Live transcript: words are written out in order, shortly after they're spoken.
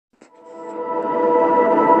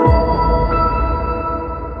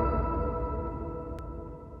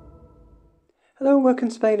Welcome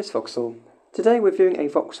to Baylis Vauxhall. Today we're viewing a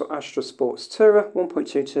Vauxhall Astra Sports Tourer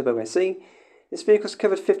 1.2 Turbo SE. This vehicle's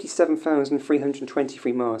covered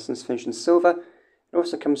 57,323 miles and is finished in silver. It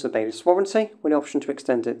also comes with a Baylis warranty with the option to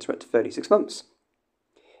extend it to up to 36 months.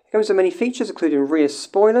 It comes with many features including rear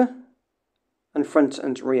spoiler and front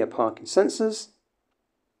and rear parking sensors,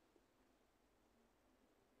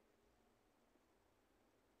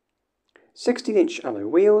 (16-inch) alloy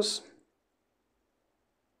wheels,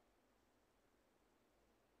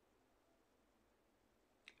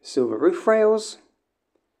 silver roof rails,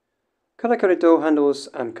 colour-coded door handles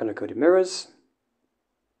and colour-coded mirrors.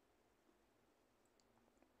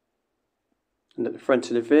 And at the front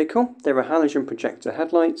of the vehicle there are halogen projector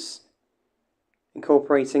headlights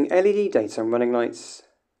incorporating LED daytime running lights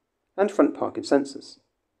and front parking sensors.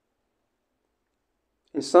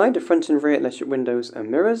 Inside, the front and rear electric windows and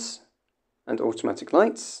mirrors and automatic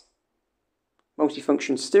lights,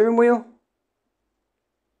 multifunction steering wheel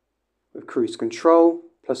with cruise control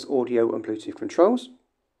plus audio and Bluetooth controls,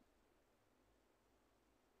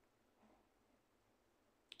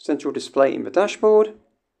 central display in the dashboard,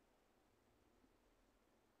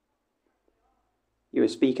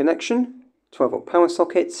 USB connection, 12-volt power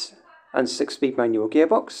sockets and 6-speed manual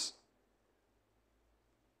gearbox,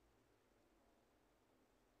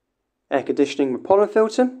 air conditioning with pollen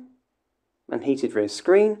filter and heated rear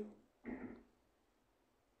screen,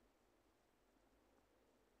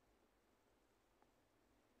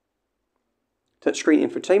 touchscreen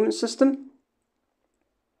infotainment system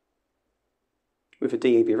with a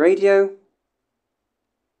DAB radio,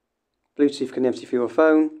 Bluetooth connectivity for your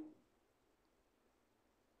phone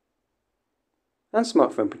and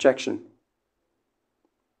smartphone projection.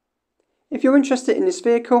 If you're interested in this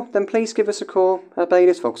vehicle, then please give us a call at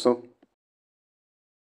Baylis Vauxhall.